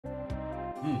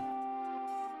Mm.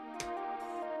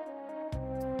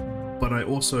 But I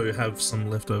also have some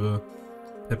leftover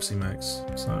Pepsi Max,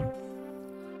 so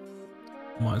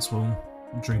might as well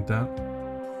drink that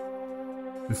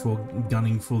before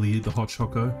gunning for the hot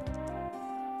choco.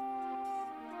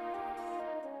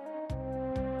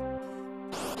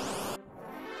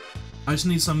 I just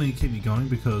need something to keep me going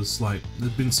because, like,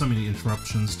 there's been so many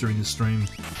interruptions during the stream.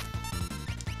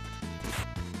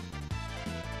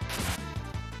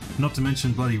 Not to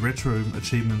mention bloody retro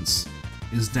achievements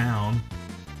is down,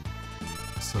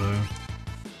 so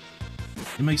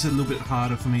it makes it a little bit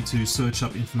harder for me to search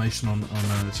up information on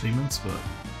achievements, but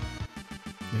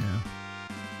yeah,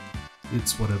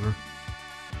 it's whatever.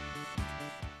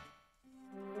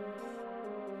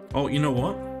 Oh, you know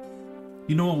what?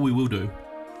 You know what we will do?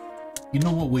 You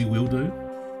know what we will do?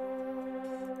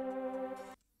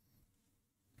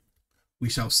 We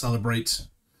shall celebrate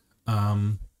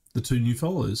the 2 new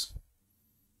followers.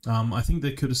 I think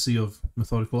they're courtesy of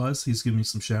Methodical Eyes. He's given me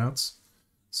some shout-outs.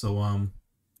 So,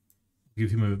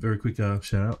 give him a very quick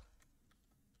shout-out.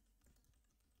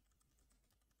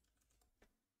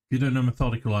 If you don't know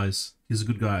Methodical Eyes, he's a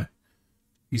good guy.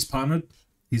 He's partnered.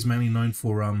 He's mainly known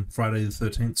for Friday the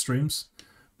 13th streams,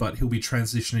 but he'll be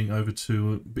transitioning over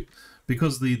to...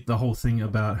 Because the whole thing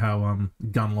about how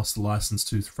Gun lost the license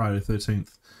to Friday the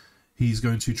 13th, he's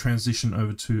going to transition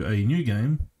over to a new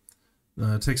game,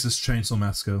 Texas Chainsaw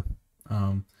Massacre,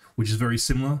 which is very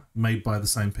similar, made by the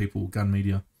same people, Gun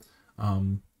Media.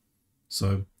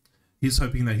 So he's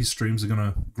hoping that his streams are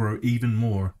going to grow even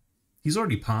more. He's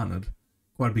already partnered,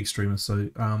 quite a big streamer, so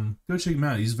go check him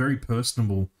out. He's very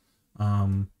personable.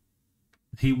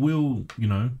 He will, you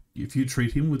know, if you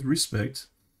treat him with respect,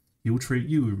 he will treat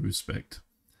you with respect.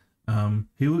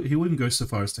 He will even go so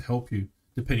far as to help you,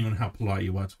 depending on how polite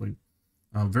you are to him.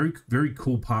 Very, very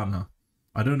cool partner.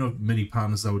 I don't know many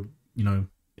partners that would, you know,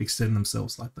 extend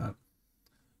themselves like that.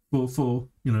 For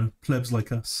you know, plebs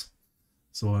like us.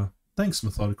 So, thanks,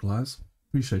 Methodical Eyes.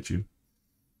 Appreciate you.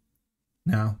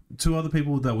 Now, 2 other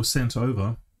people that were sent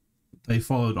over, they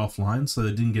followed offline, so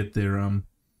they didn't get their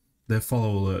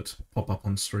follow alert pop up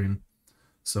on stream.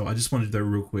 So I just wanted to do that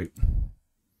real quick.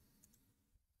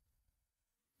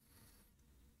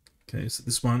 Okay, so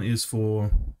this one is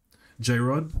for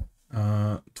J-Rod,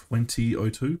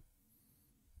 2002.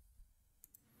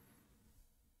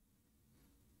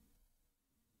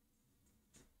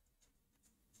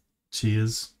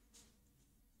 Cheers.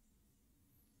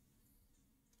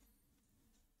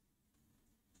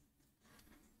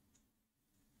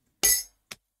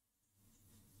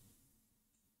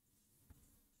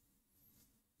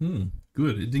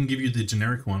 Good. It didn't give you the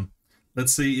generic one.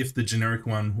 Let's see if the generic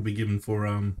one will be given for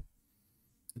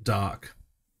dark.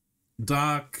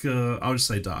 Dark, I'll just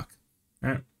say dark.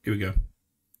 Alright, here we go.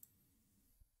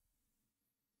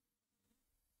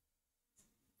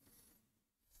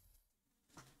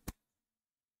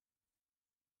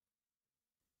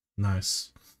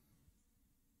 Nice.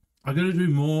 I gotta do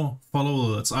more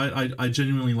follow alerts. I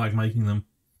genuinely like making them.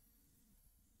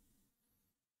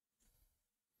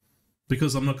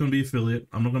 Because I'm not gonna be affiliate.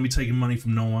 I'm not gonna be taking money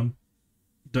from no one.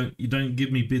 You don't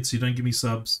give me bits, you don't give me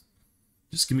subs.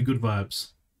 Just give me good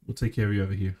vibes. We'll take care of you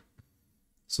over here.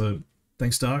 So,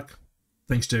 thanks Dark.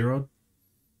 Thanks J-Rod.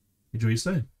 Enjoy your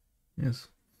stay. Yes.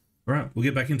 Alright, we'll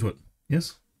get back into it.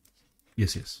 Yes?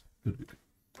 Yes, yes. Good, good, good.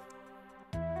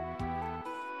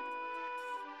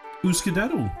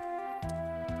 Ooskadaddle.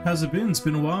 How's it been? It's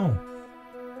been a while.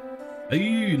 Are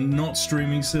you not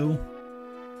streaming still?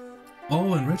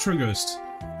 Oh, and Retro Ghost.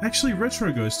 Actually,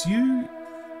 Retro Ghost, you...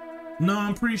 No,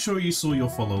 I'm pretty sure you saw your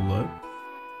follow alert.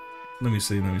 Let me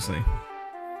see, let me see.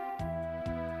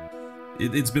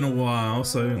 It's been a while,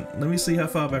 so let me see how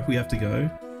far back we have to go.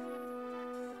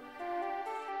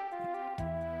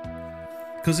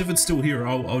 Because if it's still here,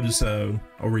 I'll just I'll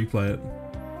replay it.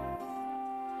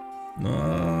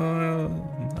 No.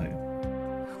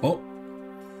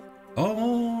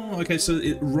 Oh, okay. So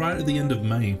right at the end of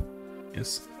May.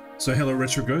 Yes. So hello,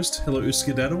 Retro Ghost. Hello,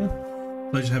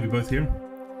 Uskadaddle. Pleasure to have you both here.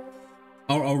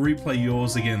 I'll replay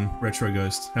yours again, Retro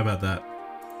Ghost. How about that?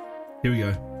 Here we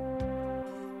go.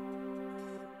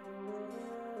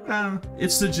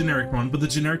 It's the generic one, but the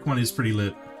generic one is pretty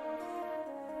lit.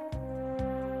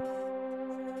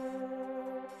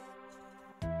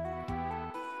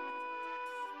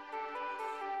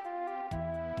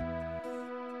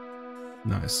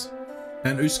 Nice.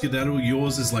 And Uskadaddle,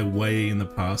 yours is like way in the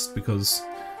past because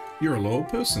you're a loyal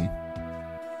person.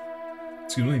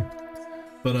 Excuse me.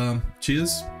 But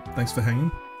cheers. Thanks for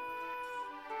hanging.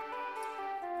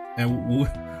 And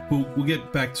we'll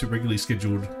get back to regularly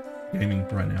scheduled gaming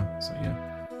right now. So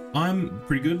yeah. I'm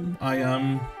pretty good.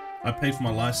 I paid for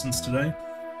my license today.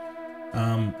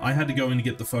 I had to go in to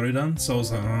get the photo done, so I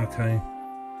was like, oh, okay.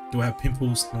 Do I have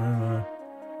pimples? No.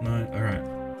 Alright.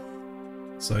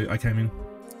 So I came in.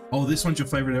 Oh, this one's your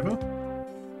favorite ever?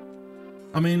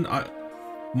 I mean,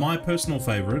 my personal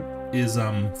favorite is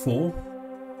 4,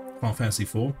 Final Fantasy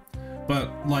 4.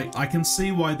 But like, I can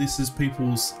see why this is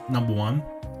people's number 1.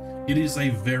 It is a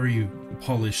very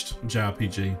polished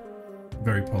JRPG.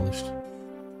 Very polished.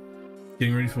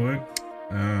 Getting ready for work?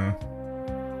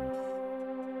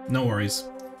 No worries.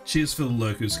 Cheers for the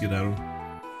lurkers, skedaddle.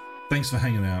 Thanks for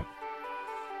hanging out.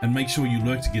 And make sure you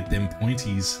lurk to get them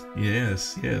pointies.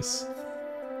 Yes, yes.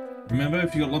 Remember,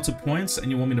 if you got lots of points and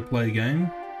you want me to play a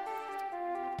game,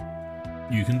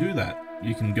 you can do that.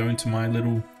 You can go into my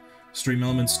little Stream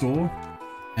Element store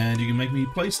and you can make me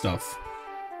play stuff.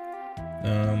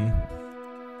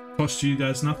 Cost you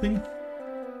guys nothing.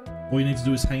 All you need to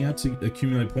do is hang out to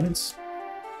accumulate points.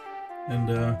 And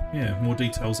yeah, more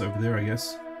details over there, I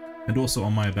guess. And also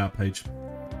on my About page.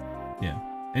 Yeah.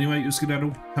 Anyway, you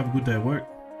skedaddle. Have a good day at work.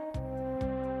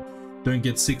 Don't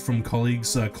get sick from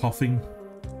colleagues coughing.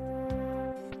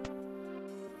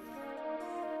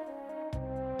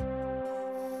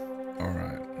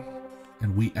 Alright.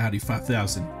 And we outie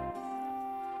 5,000.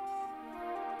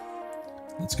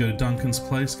 Let's go to Duncan's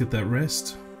place, get that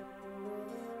rest.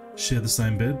 Share the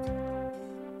same bed.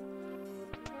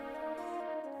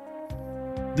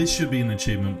 This should be an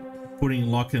achievement. Putting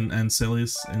Locke and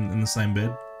Celius in the same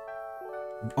bed.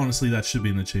 Honestly, that should be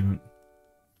an achievement.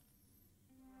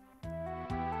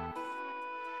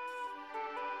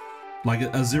 Like a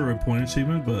 0-point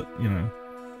achievement, but you know.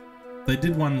 They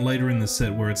did one later in the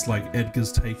set where it's like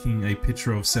Edgar's taking a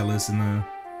picture of Celius in a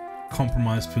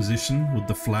compromised position with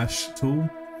the flash tool.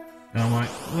 And I'm like,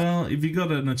 well, if you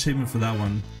got an achievement for that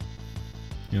one,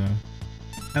 you know,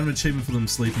 have an achievement for them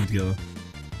sleeping together.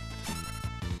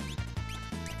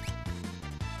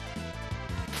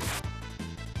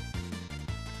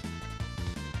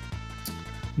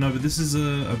 No, but this is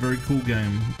a very cool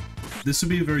game. This would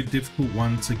be a very difficult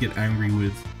one to get angry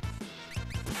with.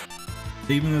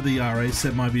 Even though the RA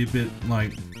set might be a bit,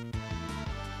 like,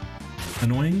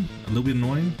 annoying, a little bit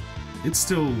annoying, it's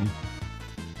still...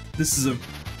 This is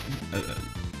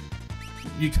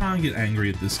you can't get angry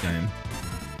at this game.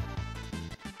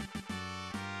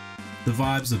 The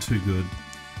vibes are too good.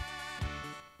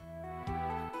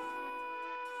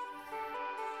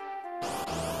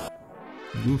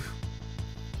 Oof.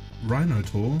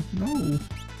 Rhinotaur? No.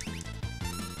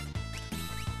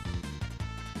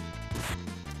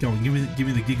 Go on, give me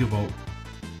the Gigavolt.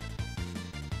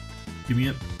 Give me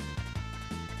it.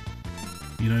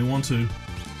 You know you want to.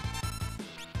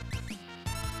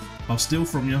 I'll steal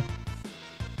from you.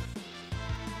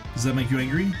 Does that make you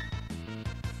angry?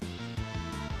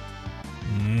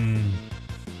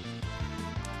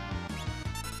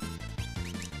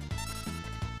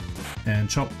 And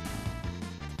chop.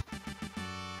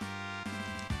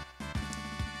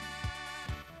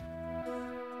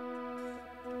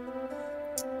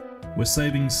 We're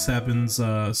saving Sabin's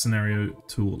scenario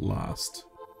to last.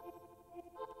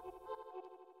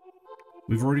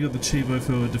 We've already got the Chivo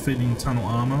for defeating Tunnel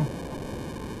Armor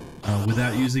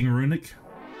without using Runic.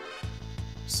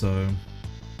 So...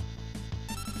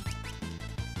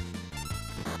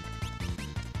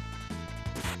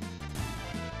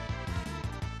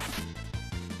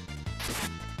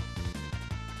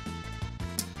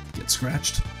 Get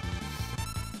scratched.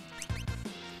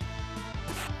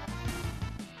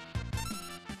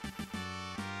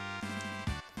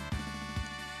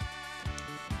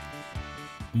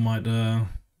 Might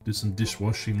do some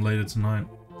dishwashing later tonight.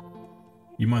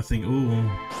 You might think, oh,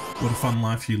 what a fun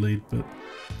life you lead, but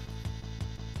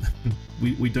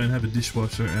we don't have a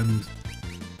dishwasher, and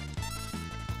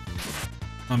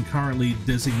I'm currently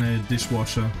designated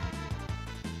dishwasher,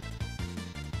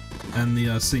 and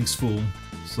the sink's full,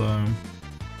 so...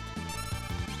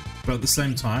 But at the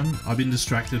same time, I've been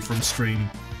distracted from stream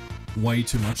way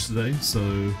too much today,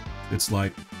 so it's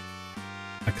like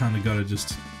I kind of gotta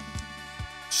just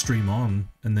stream on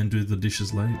and then do the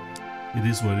dishes late. It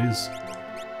is what it is.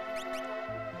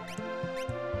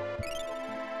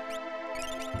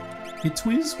 It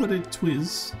twiz what it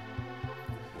twiz.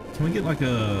 Can we get like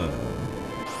the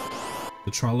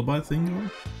trilobite thing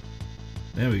going?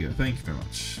 There we go, thank you very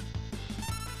much.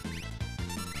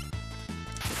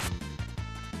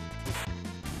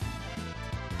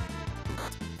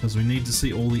 Because we need to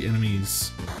see all the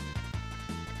enemies.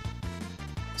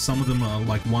 Some of them are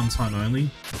like one time only.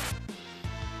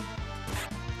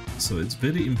 So it's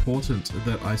very important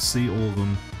that I see all of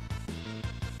them.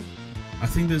 I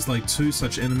think there's like 2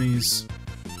 such enemies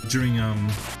during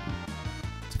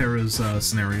Terra's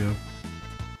scenario.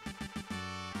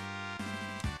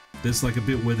 There's like a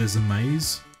bit where there's a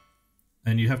maze,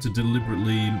 and you have to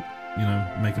deliberately, you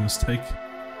know, make a mistake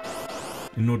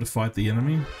in order to fight the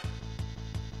enemy.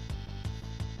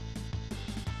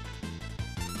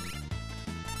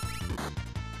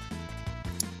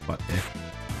 But yeah.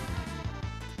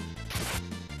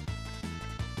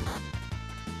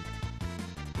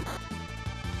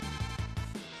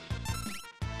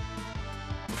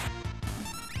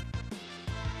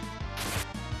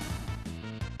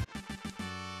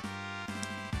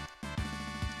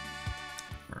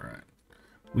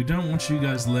 We don't want you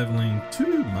guys leveling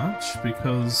too much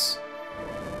because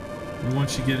we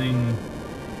want you getting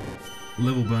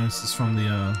level bonuses from the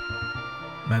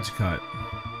Magikite.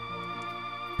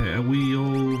 Okay, are we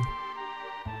all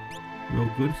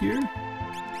good here?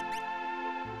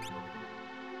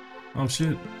 Oh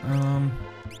shit.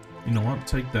 You know what?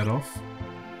 Take that off.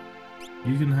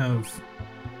 You can have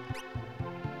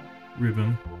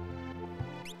ribbon.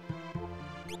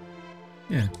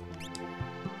 Yeah.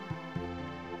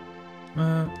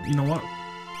 You know what?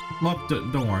 Lock,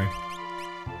 don't worry.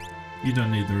 You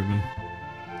don't need the ribbon.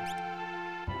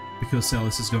 Because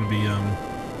Celis is gonna be,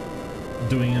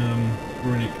 doing,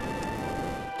 runic.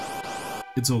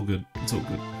 It's all good. It's all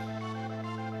good.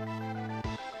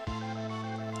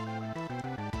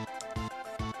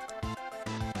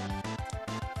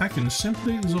 I can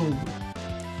simply absorb it.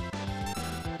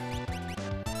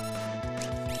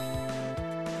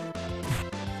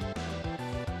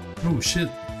 Oh shit.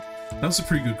 That was a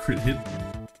pretty good crit hit.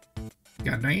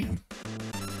 God damn.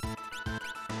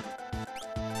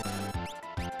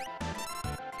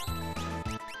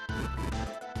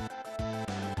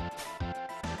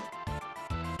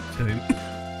 Okay.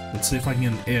 Let's see if I can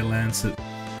get an air lancet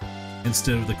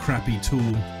instead of the crappy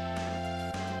tool.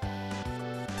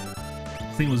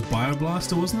 I think it was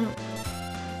Bioblaster, wasn't it?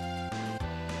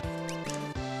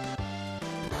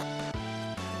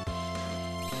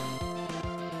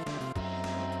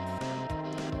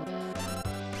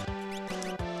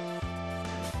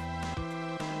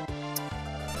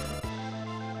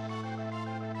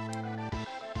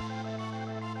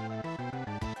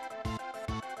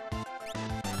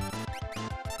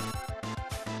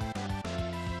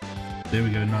 There we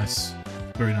go, nice.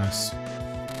 Very nice.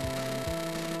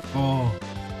 Oh,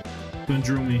 don't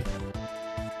drill me.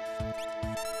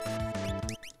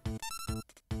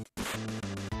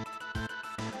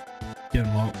 Get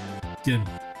him, Mark. Get him.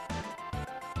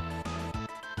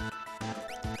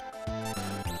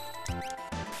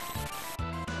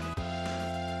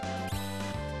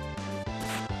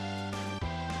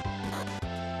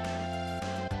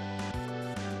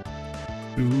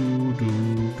 Do do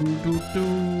do do do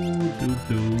do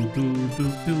do do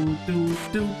do do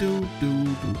do do do do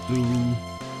do.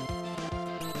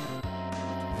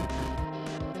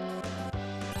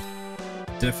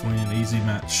 Definitely an easy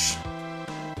match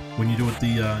when you do it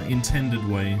the intended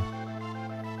way.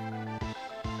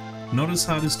 Not as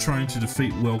hard as trying to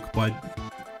defeat Welk by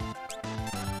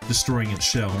destroying its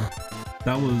shell.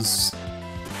 That was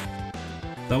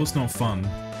not fun.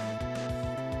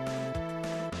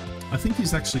 I think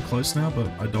he's actually close now, but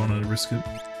I don't want to risk it.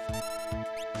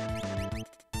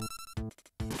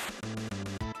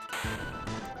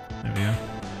 There we go.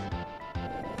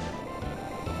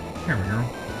 Here we go.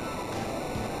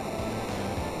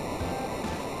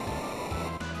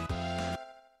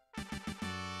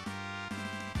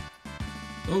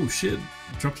 Oh shit,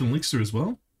 dropped an elixir as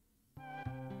well? I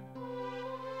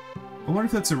wonder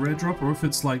if that's a rare drop or if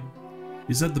it's like...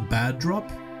 Is that the bad drop?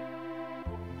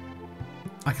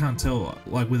 I can't tell,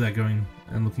 like, without going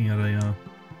and looking at a,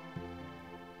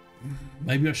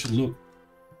 maybe I should look,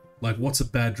 like, what's a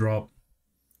bad drop?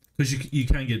 Because you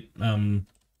can get,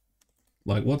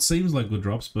 like, what seems like good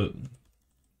drops, but...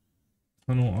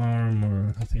 Tunnel arm,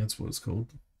 or I think that's what it's called.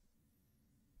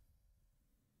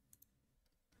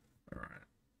 Alright.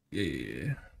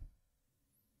 Yeah.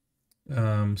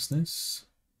 SNES.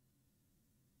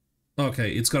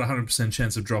 Okay, it's got a 100%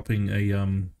 chance of dropping a,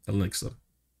 elixir.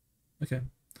 Okay.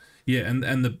 Yeah,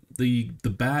 and the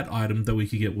bad item that we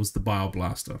could get was the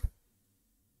Bioblaster.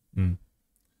 No,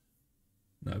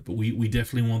 but we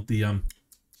definitely want the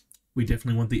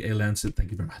air lancet. Thank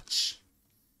you very much.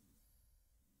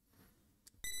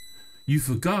 You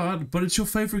forgot, but it's your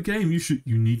favorite game.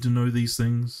 You need to know these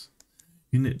things.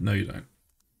 No, you don't.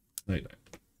 No, you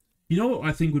don't. You know what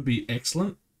I think would be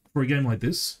excellent for a game like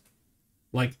this?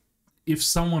 Like if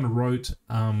someone wrote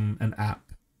an app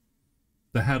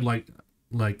that had like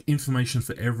information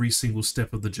for every single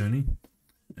step of the journey,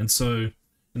 and so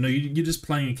you know you're just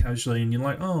playing it casually and you're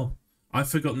like, oh, I've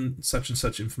forgotten such and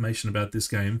such information about this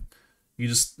game. You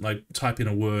just like type in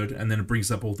a word and then it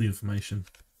brings up all the information.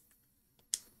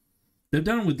 They've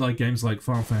done it with like games like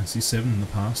Final Fantasy VII in the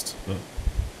past, but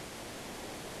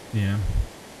yeah.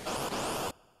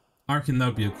 I reckon that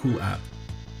would be a cool app.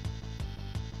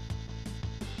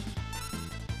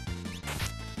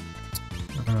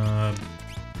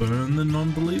 Burn the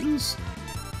non-believers?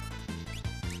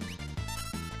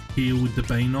 Heal with the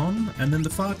Bane on, and then the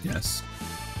fart gas.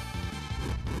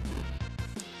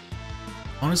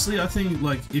 Honestly, I think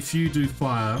like if you do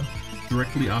fire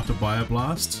directly after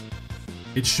Bioblast,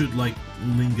 it should like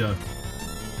linger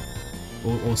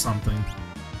or something.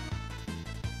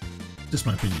 Just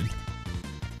my opinion.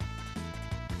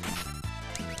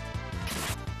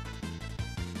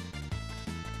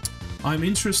 I'm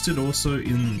interested also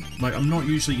in, like, I'm not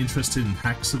usually interested in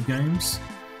hacks of games,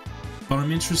 but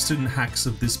I'm interested in hacks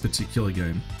of this particular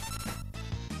game.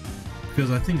 Because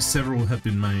I think several have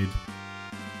been made.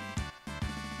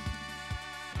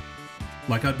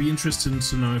 Like, I'd be interested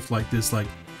to know if, like, there's, like,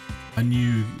 a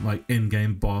new, like,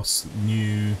 endgame boss,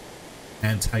 new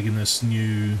antagonist,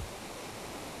 new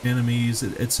enemies,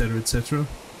 etc, etc.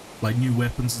 Like, new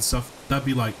weapons and stuff. That'd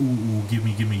be like, ooh, give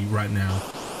me right now.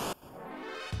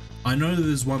 I know that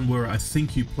there's one where I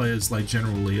think you play as like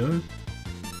General Leo,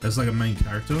 as like a main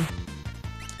character,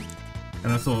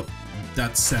 and I thought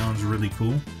that sounds really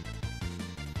cool.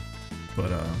 But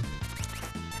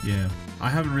yeah, I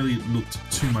haven't really looked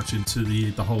too much into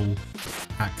the whole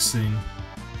hacks thing.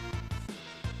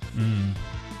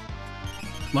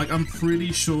 Like, I'm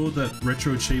pretty sure that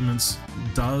Retro Achievements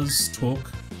does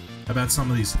talk about some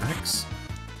of these hacks,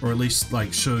 or at least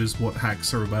like shows what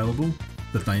hacks are available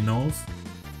that they know of.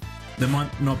 There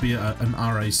might not be an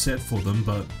RA set for them,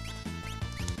 but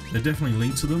they definitely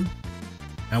linked to them.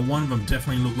 And one of them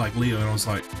definitely looked like Leo, and I was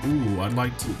like, ooh, I'd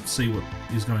like to see what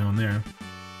is going on there.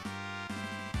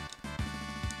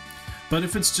 But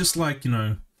if it's just like, you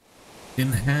know,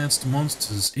 enhanced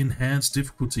monsters, enhanced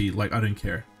difficulty, like, I don't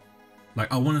care.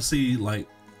 Like, I want to see, like,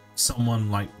 someone,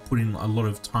 like, put in a lot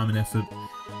of time and effort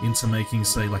into making,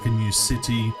 say, like, a new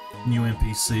city, new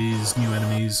NPCs, new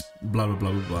enemies, blah, blah,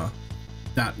 blah, blah, blah.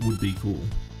 That would be cool.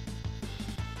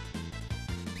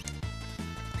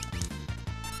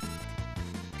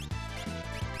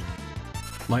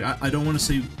 Like, I don't want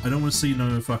to see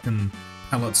no fucking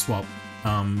palette swap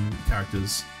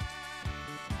characters.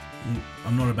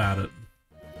 I'm not about it.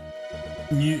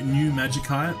 New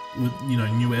Magikite with, you know,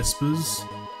 new Espers,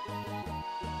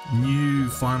 new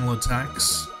final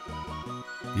attacks.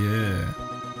 Yeah,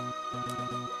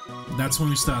 that's when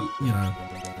we start, you know.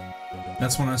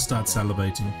 That's when I start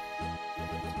salivating.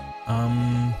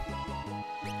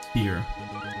 Here.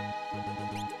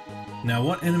 Now,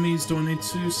 what enemies do I need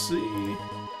to see?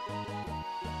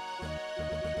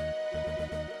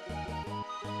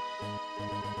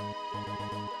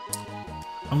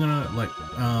 I'm gonna, like,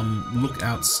 look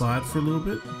outside for a little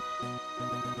bit.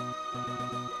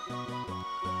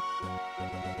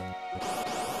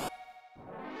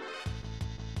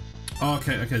 Oh,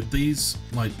 okay, these,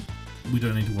 like, we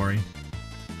don't need to worry.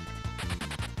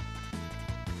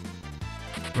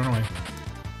 Run away.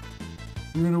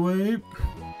 Run away.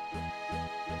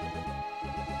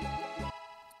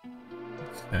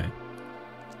 Okay.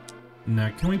 Now,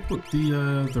 can we put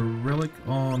the relic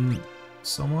on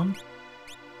someone?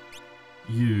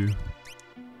 You.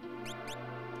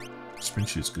 Sprint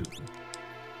shoot's good.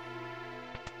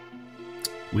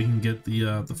 We can get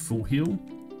the full heal.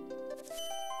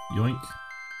 Yoink.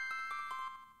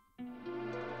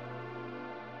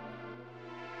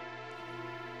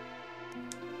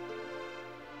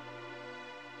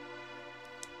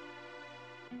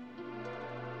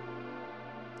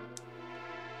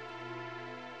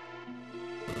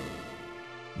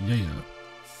 Yeah.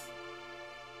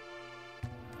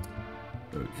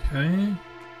 Okay.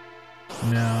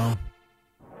 Now,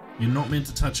 you're not meant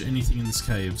to touch anything in this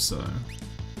cave, so...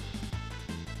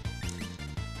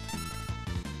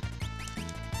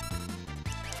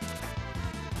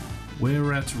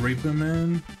 We're at Reaper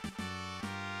Man.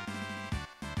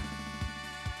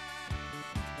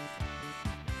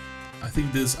 I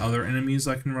think there's other enemies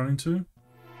I can run into.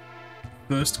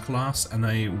 First class and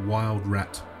a wild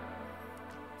rat.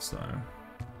 So...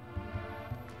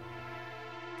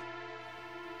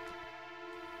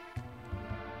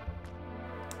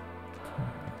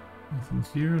 Nothing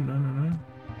here? No.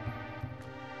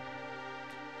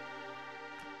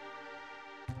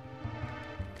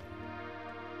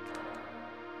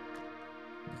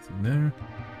 Nothing there.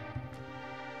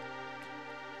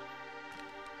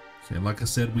 Okay, like I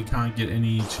said, we can't get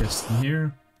any chests in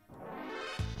here.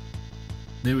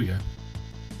 There we go.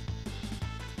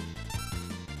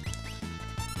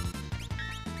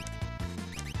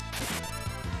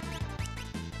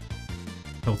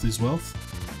 Health is wealth.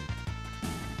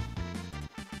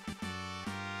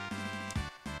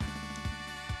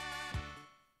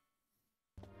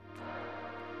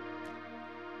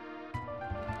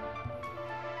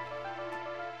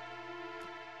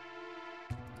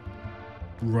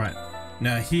 Right.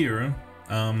 Now here,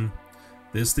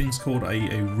 there's things called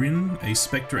a Rin, a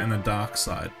Spectre, and a Dark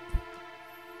Side.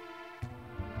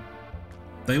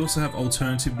 They also have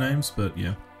alternative names, but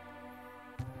yeah.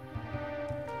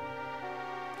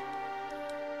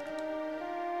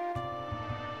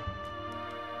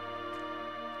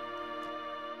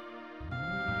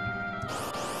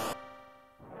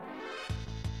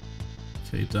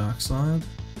 Okay, Dark Side.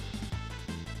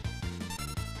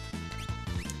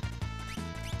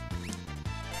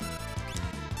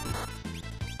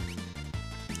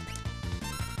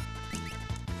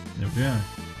 There we go.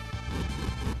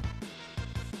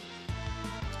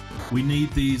 We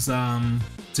need these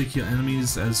particular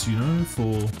enemies, as you know,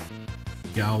 for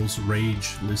Gal's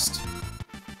Rage list.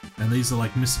 And these are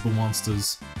like missable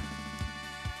monsters.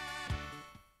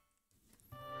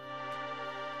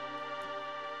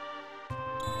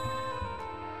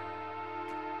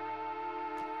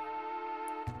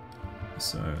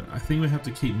 So I think we have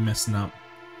to keep messing up.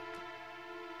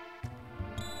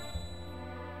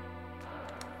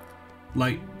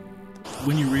 Like,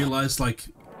 when you realize, like,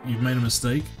 you've made a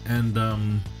mistake and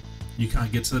you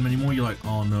can't get to them anymore, you're like,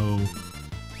 oh no.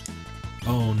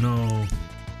 Oh no.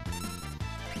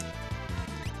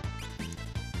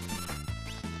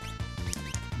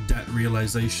 That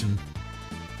realization.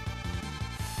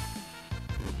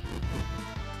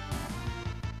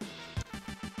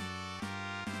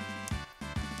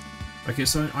 Okay,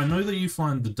 so I know that you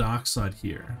find the dark side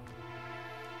here,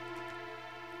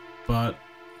 but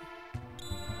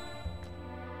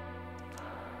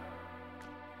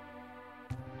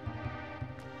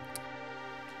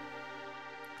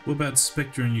what about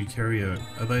Spectre and Eukaryote?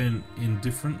 Are they in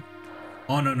different?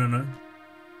 Oh no no no!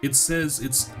 It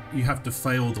says you have to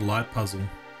fail the light puzzle.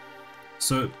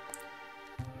 So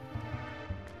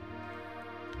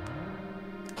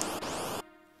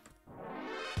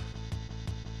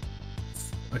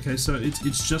okay, so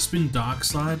it's just been dark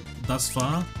side thus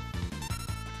far,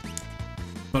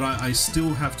 but I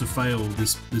still have to fail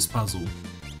this puzzle,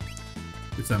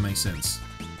 if that makes sense.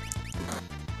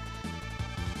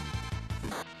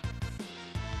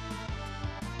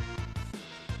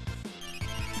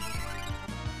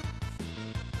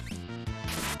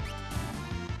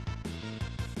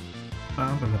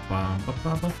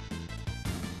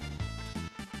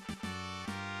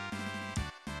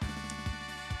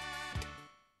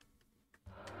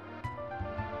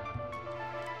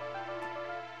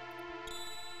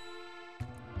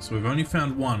 So we've only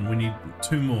found one, we need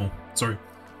 2 more. Sorry,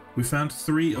 we found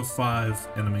 3 of 5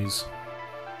 enemies.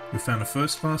 We found a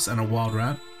first class and a wild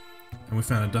rat, and we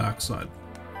found a dark side.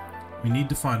 We need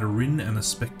to find a Rin and a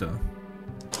Spectre.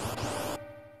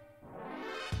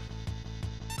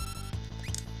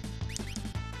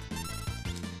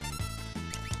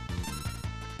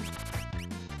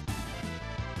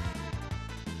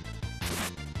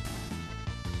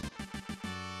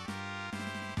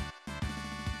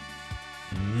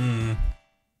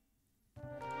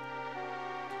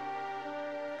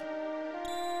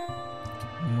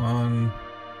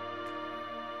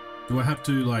 Do I have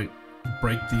to like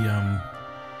break the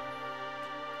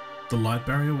light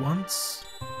barrier once?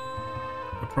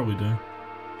 I probably do.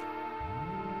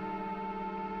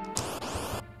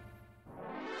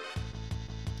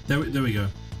 There we go.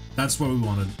 That's what we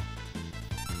wanted.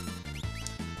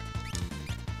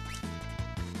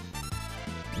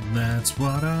 That's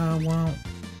what I want.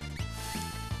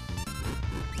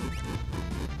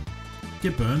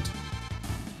 Get burnt.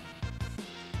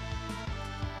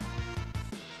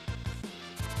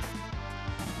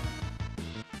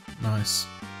 Nice.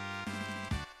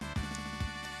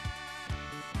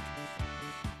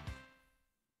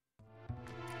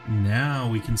 Now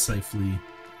we can safely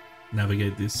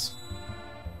navigate this.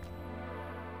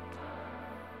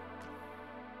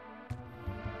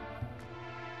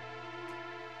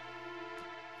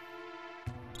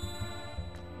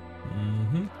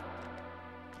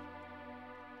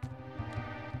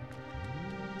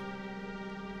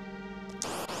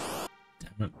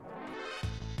 Damn it.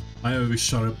 I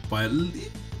overshot it by a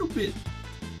little bit.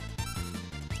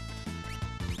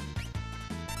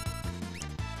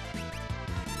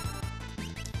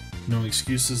 No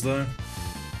excuses though.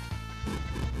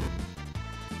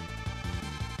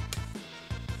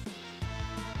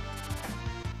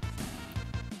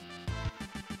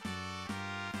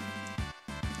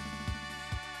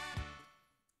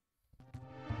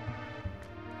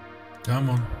 Come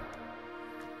on.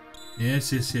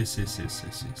 Yes, yes, yes, yes, yes,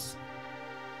 yes, yes.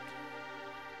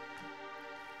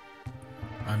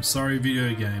 I'm sorry,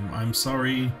 video game. I'm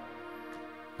sorry.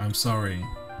 I'm sorry.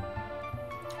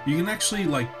 You can actually,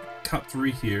 like, cut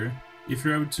through here if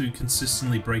you're able to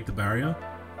consistently break the barrier.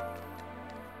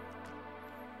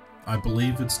 I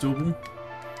believe it's doable.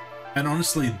 And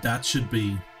honestly, that should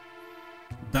be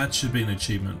an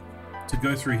achievement. To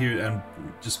go through here and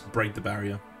just break the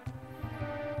barrier.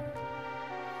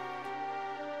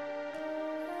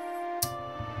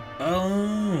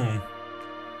 Oh.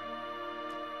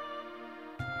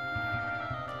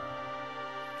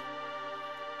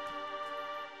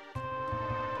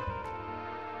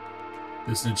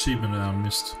 There's an achievement that I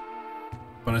missed.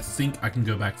 But I think I can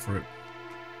go back for it.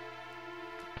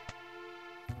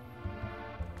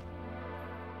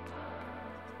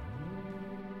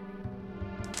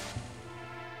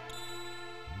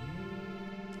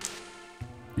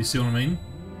 You see what I mean?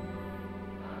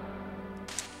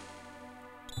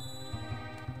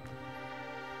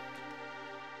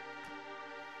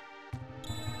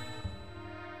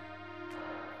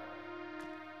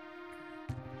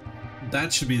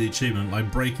 That should be the achievement,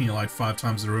 like breaking it like 5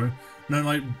 times in a row. No,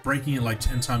 like breaking it like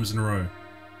 10 times in a row.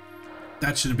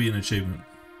 That shouldn't be an achievement.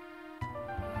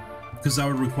 Because that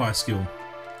would require skill.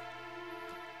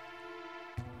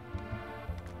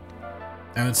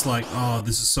 And it's like, oh,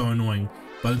 this is so annoying.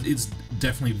 But it's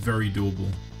definitely very doable.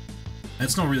 And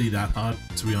it's not really that hard,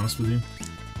 to be honest with you.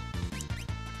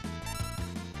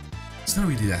 It's not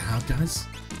really that hard, guys.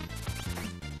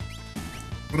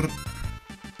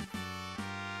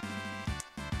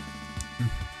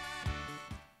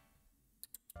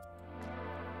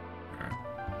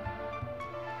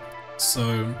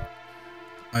 So,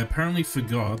 I apparently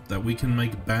forgot that we can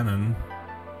make Bannon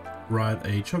ride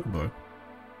a chocobo.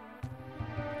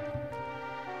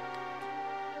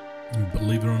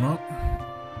 Believe it or not.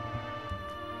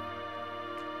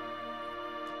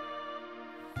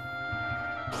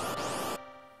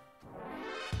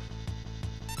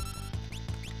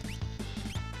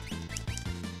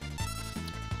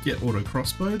 Get auto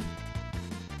crossbowed.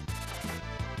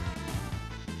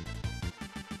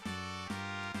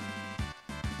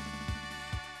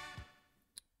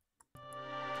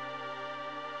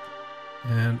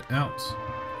 And out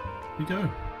we go.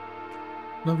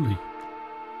 Lovely.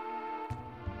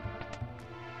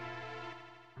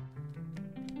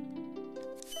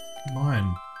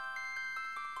 Mine.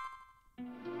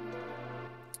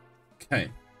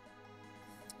 Okay.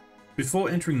 Before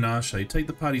entering Narshe, take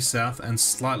the party south and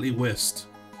slightly west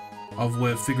of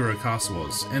where Figaro Castle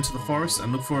was. Enter the forest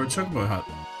and look for a chocobo hut.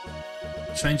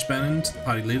 Change Bannon to the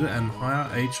party leader and hire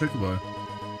a chocobo.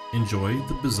 Enjoy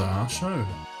the bizarre show.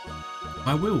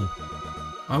 I will.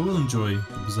 I will enjoy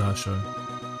the bizarre show.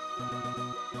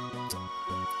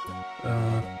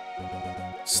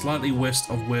 Slightly west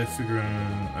of where Figaro...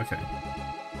 Okay.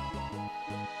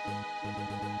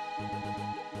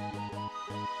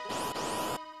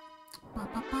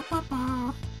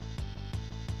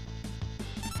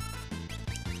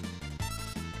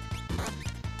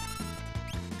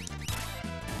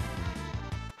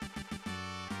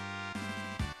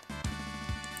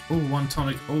 Oh, one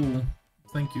tonic. Oh,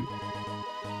 thank you.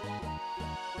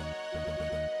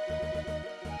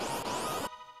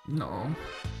 No.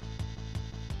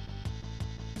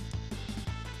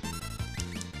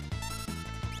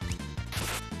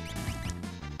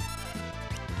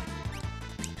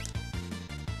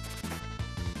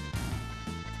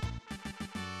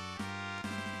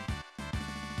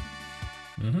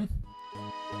 Mm-hmm.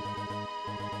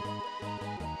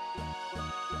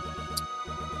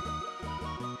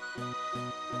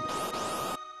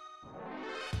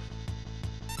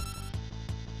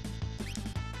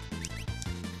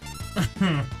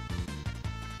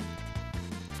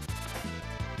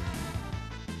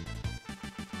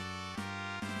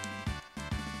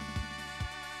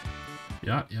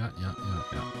 Yeah.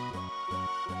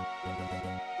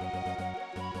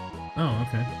 Oh,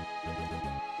 okay.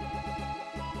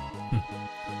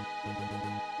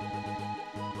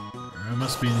 I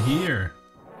must be in here.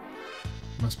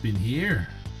 Must be in here.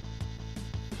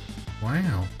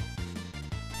 Wow.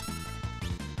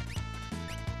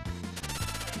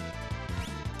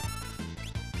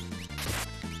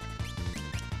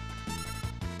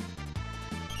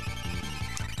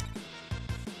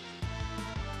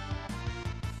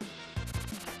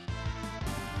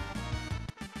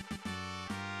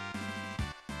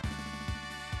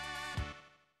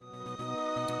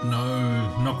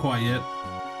 No, not quite yet.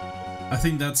 I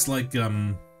think that's like a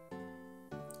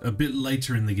bit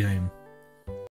later in the game.